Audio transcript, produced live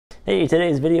Hey,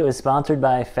 today's video is sponsored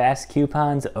by Fast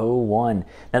Coupons 01.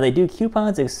 Now they do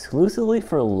coupons exclusively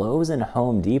for Lowe's and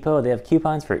Home Depot. They have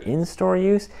coupons for in-store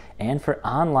use and for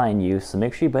online use, so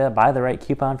make sure you buy the right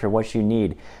coupon for what you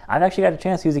need. I've actually got a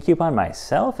chance to use a coupon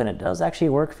myself, and it does actually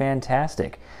work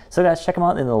fantastic. So guys, check them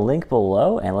out in the link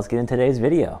below, and let's get into today's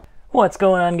video. What's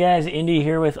going on, guys? Indy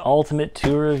here with Ultimate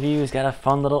Tool Reviews. Got a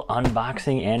fun little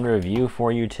unboxing and review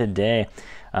for you today.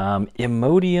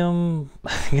 IMOUMLIVE, I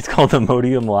think it's called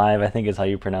IMOUMLIVE, I think is how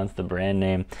you pronounce the brand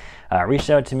name, reached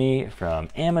out to me from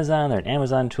Amazon. They're an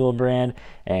Amazon tool brand,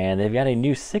 and they've got a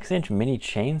new 6-inch mini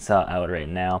chainsaw out right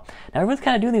now. Now everyone's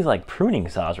kind of doing these like pruning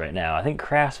saws right now. I think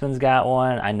Craftsman's got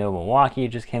one. I know Milwaukee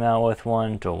just came out with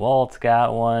one. DeWalt's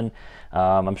got one.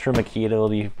 I'm sure Makita will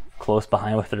be close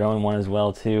behind with their own one as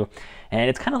well too. And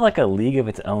it's kind of like a league of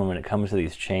its own when it comes to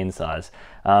these chainsaws.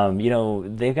 You know,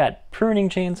 they've got pruning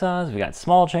chainsaws, we got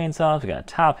small chainsaws, we got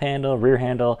top handle, rear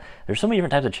handle. There's so many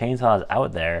different types of chainsaws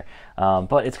out there,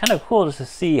 but it's kind of cool just to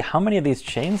see how many of these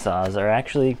chainsaws are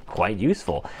actually quite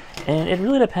useful. And it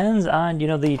really depends on, you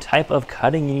know, the type of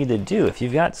cutting you need to do. If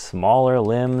you've got smaller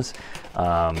limbs,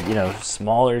 you know,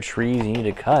 smaller trees you need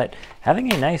to cut,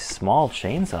 having a nice small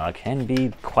chainsaw can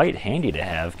be quite handy to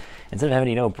have. Instead of having to,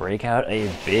 you know, break out a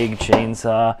big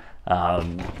chainsaw,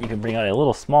 you can bring out a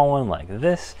little small one like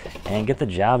this and get the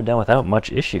job done without much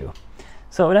issue.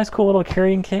 So a nice cool little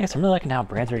carrying case. I'm really liking how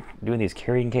brands are doing these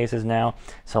carrying cases now.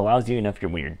 So it allows you, if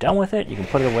when you're done with it, you can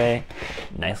put it away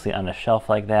nicely on a shelf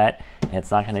like that. And it's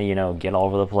not gonna, you know, get all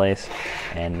over the place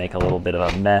and make a little bit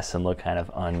of a mess and look kind of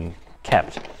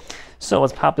unkept. So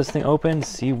let's pop this thing open,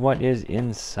 see what is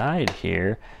inside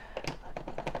here.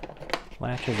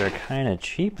 Latches are kind of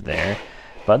cheap there,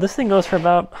 but this thing goes for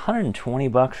about 120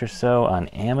 bucks or so on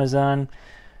Amazon.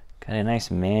 Got a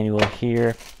nice manual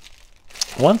here.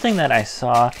 One thing that I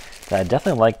saw that I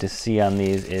definitely like to see on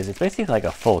these is it's basically like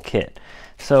a full kit.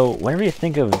 So whenever you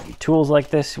think of tools like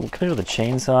this, compared with a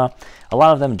chainsaw, a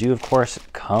lot of them do of course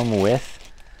come with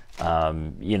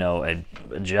you know, an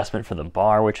adjustment for the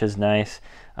bar, which is nice.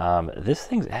 This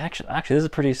thing's actually this is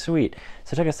pretty sweet.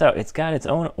 So check this out. It's got its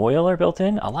own oiler built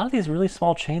in. A lot of these really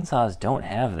small chainsaws don't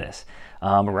have this.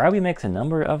 Ryobi makes a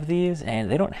number of these,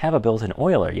 and they don't have a built-in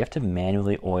oiler. You have to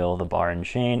manually oil the bar and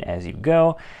chain as you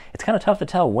go. It's kind of tough to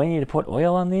tell when you need to put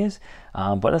oil on these,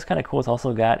 but that's kind of cool. It's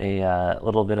also got a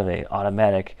little bit of a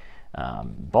automatic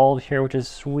bulb here, which is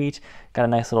sweet. Got a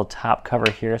nice little top cover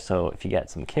here, so if you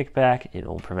get some kickback,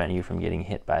 it'll prevent you from getting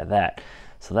hit by that.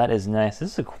 So that is nice.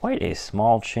 This is quite a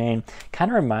small chain. Kind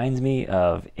of reminds me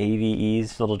of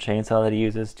AVE's little chainsaw that he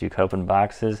uses to cut open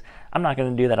boxes. I'm not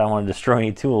going to do that. I don't want to destroy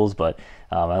any tools, but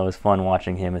it was fun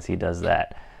watching him as he does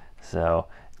that. So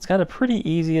it's got a pretty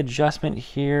easy adjustment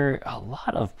here. A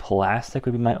lot of plastic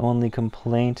would be my only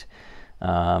complaint. We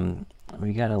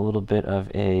got a little bit of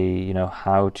a, you know,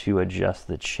 how to adjust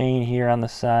the chain here on the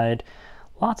side.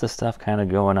 Lots of stuff kind of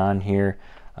going on here.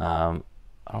 I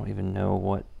don't even know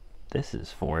what this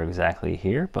is for exactly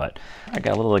here, but I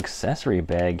got a little accessory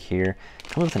bag here.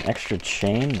 Comes with an extra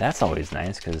chain. That's always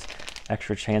nice because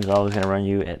extra chains are always going to run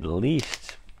you at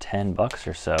least 10 bucks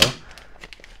or so.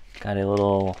 Got a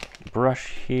little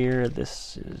brush here.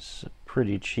 This is a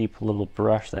pretty cheap little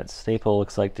brush. That staple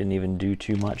looks like didn't even do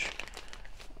too much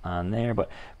on there, but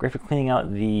great for cleaning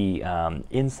out the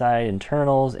inside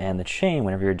internals and the chain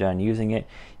whenever you're done using it.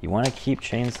 You want to keep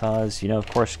chainsaws, you know, of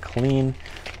course, clean.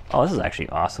 Oh, this is actually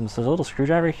awesome. So there's a little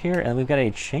screwdriver here, and we've got a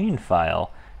chain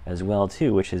file as well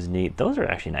too, which is neat. Those are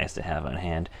actually nice to have on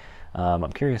hand.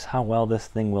 I'm curious how well this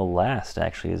thing will last,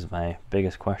 actually, is my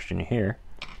biggest question here.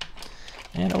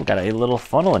 And we've got a little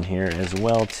funnel in here as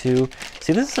well too.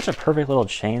 See, this is such a perfect little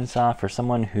chainsaw for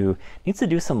someone who needs to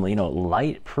do some, you know,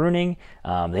 light pruning. They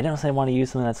don't necessarily want to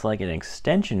use something that's like an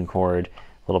extension cord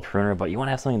little pruner, but you want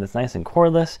to have something that's nice and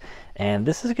cordless. And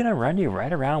this is going to run you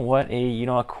right around what a, you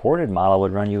know, a corded model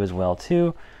would run you as well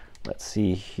too. Let's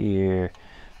see here.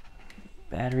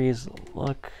 Batteries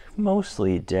look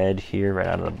mostly dead here right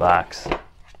out of the box.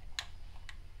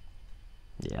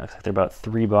 Yeah, looks like they're about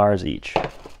 3 bars each.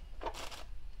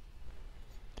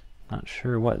 Not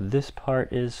sure what this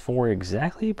part is for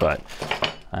exactly, but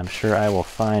I'm sure I will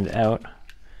find out.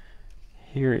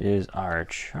 Here is our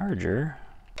charger.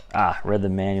 Read the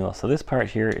manual. So this part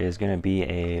here is going to be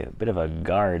a bit of a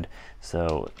guard.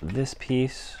 So this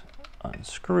piece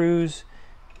unscrews.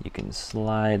 You can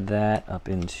slide that up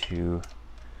into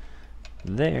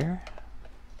there.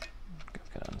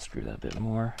 Gotta unscrew that a bit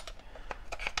more.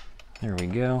 There we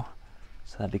go.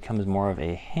 So that becomes more of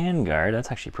a hand guard.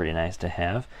 That's actually pretty nice to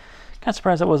have. Kind of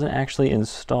surprised that wasn't actually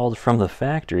installed from the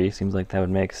factory. Seems like that would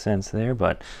make sense there,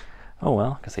 but oh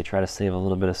well, because they try to save a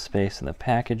little bit of space in the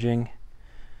packaging.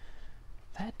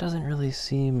 That doesn't really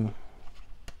seem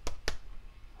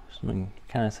something,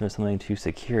 kind of something to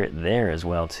secure it there as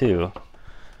well too.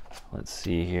 Let's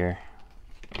see here.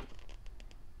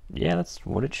 Yeah, that's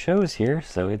what it shows here.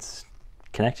 So it's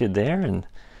connected there, and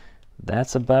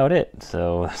that's about it.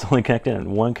 So it's only connected at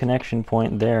one connection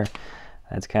point there.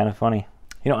 That's kind of funny.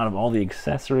 You know, out of all the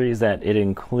accessories that it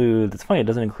includes, it's funny, it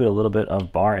doesn't include a little bit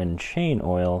of bar and chain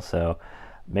oil, so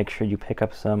make sure you pick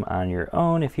up some on your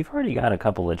own. If you've already got a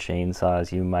couple of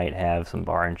chainsaws, you might have some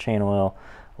bar and chain oil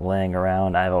laying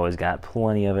around. I've always got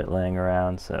plenty of it laying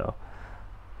around, so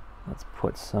let's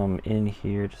put some in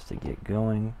here just to get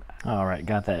going. All right,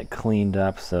 got that cleaned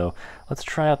up, so let's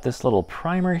try out this little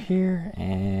primer here,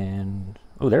 and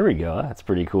oh, there we go. That's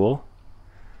pretty cool.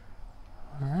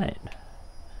 All right.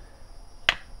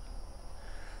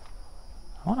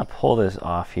 I want to pull this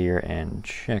off here and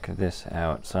check this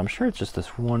out. So I'm sure it's just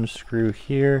this one screw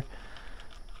here.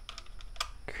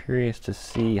 Curious to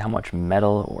see how much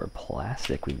metal or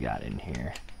plastic we've got in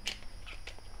here.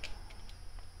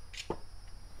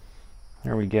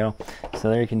 There we go.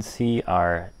 So there you can see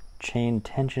our chain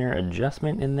tensioner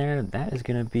adjustment in there. That is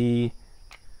going to be,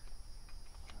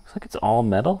 looks like it's all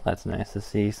metal. That's nice to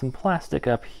see. Some plastic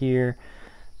up here,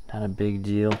 not a big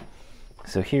deal.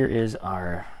 So here is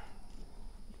our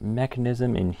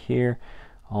mechanism in here,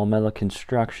 all metal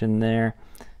construction there.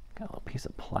 Got a little piece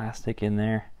of plastic in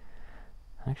there.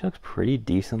 Actually looks pretty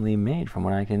decently made from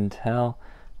what I can tell.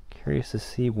 Curious to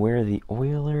see where the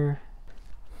oiler,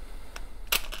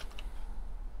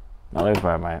 oh, there's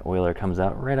where my oiler comes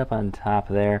out. Right up on top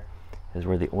there is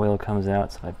where the oil comes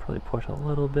out, so I'd probably push a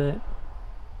little bit.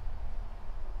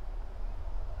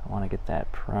 I want to get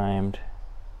that primed.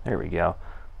 There we go.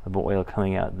 A little oil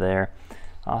coming out there.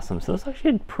 Awesome. So it's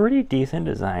actually a pretty decent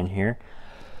design here.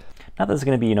 Not that it's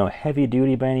going to be, you know, heavy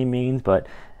duty by any means, but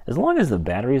as long as the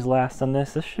batteries last on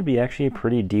this, this should be actually a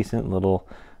pretty decent little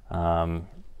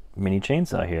mini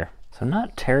chainsaw here. So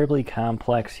not terribly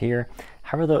complex here.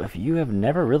 However, though, if you have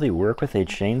never really worked with a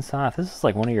chainsaw, if this is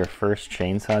like one of your first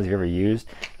chainsaws you've ever used,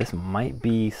 this might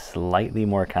be slightly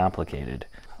more complicated.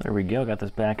 There we go. Got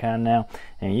this back on now,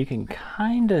 and you can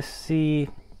kind of see,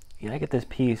 you gotta get this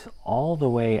piece all the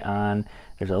way on.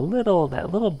 There's a little,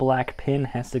 that little black pin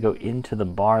has to go into the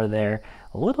bar there.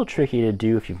 A little tricky to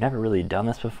do if you've never really done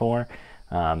this before.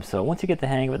 So once you get the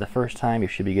hang of it the first time, you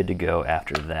should be good to go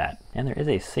after that. And there is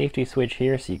a safety switch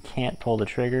here, so you can't pull the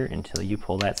trigger until you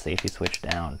pull that safety switch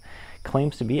down.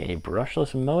 Claims to be a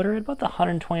brushless motor at about the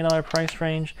 $120 price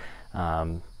range.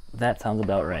 That sounds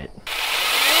about right.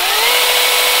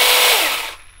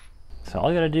 So all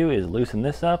you gotta do is loosen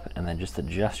this up and then just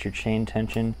adjust your chain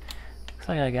tension. Looks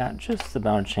like I got just the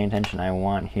amount of chain tension I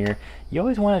want here. You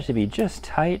always want it to be just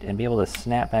tight and be able to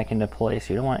snap back into place.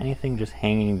 You don't want anything just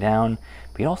hanging down,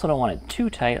 but you also don't want it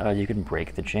too tight or you can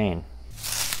break the chain.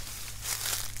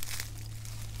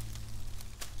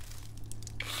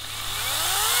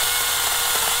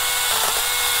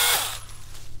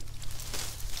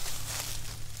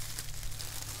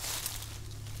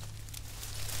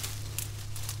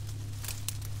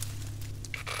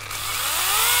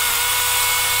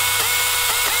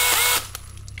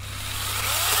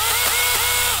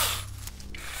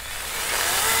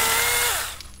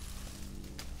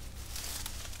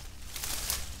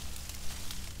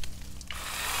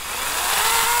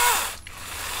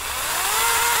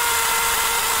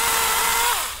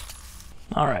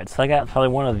 Alright, so I got probably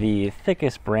one of the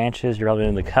thickest branches you're probably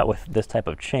going to cut with this type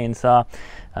of chainsaw.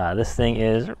 This thing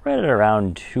is right at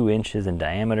around 2 inches in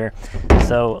diameter.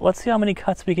 So let's see how many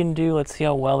cuts we can do. Let's see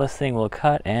how well this thing will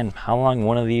cut and how long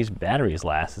one of these batteries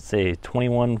lasts. It's a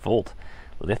 21 volt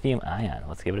lithium ion.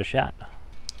 Let's give it a shot.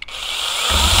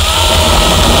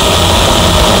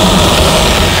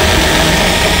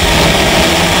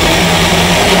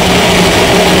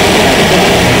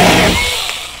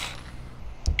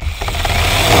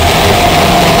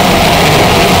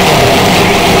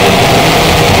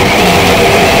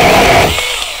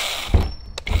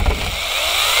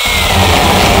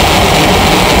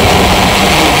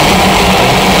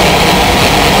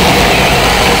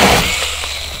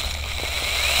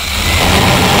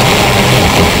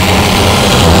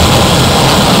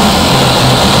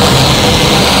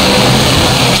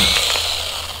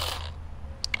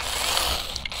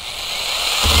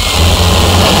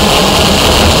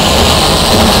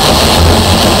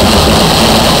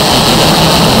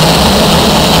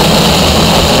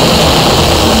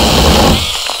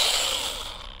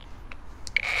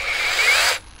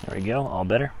 There we go, all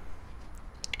better.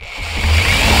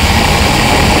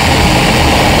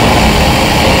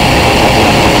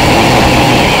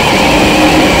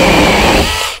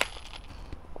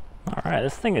 Alright, Yeah,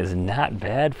 this thing is not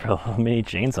bad for a little mini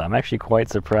chainsaw. I'm actually quite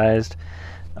surprised.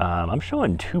 I'm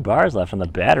showing 2 bars left on the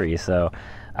battery, so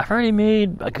I've already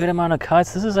made a good amount of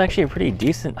cuts. This is actually a pretty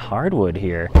decent hardwood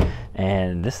here,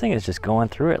 and this thing is just going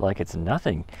through it like it's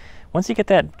nothing. Once you get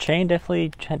that chain definitely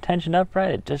tensioned up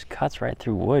right, it just cuts right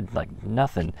through wood like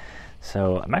nothing.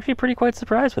 So I'm actually quite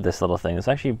surprised with this little thing. It's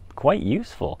actually quite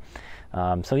useful.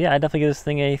 So yeah, I definitely give this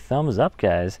thing a thumbs up,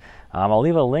 guys. I'll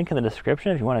leave a link in the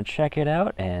description if you want to check it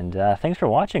out, and thanks for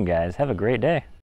watching, guys. Have a great day.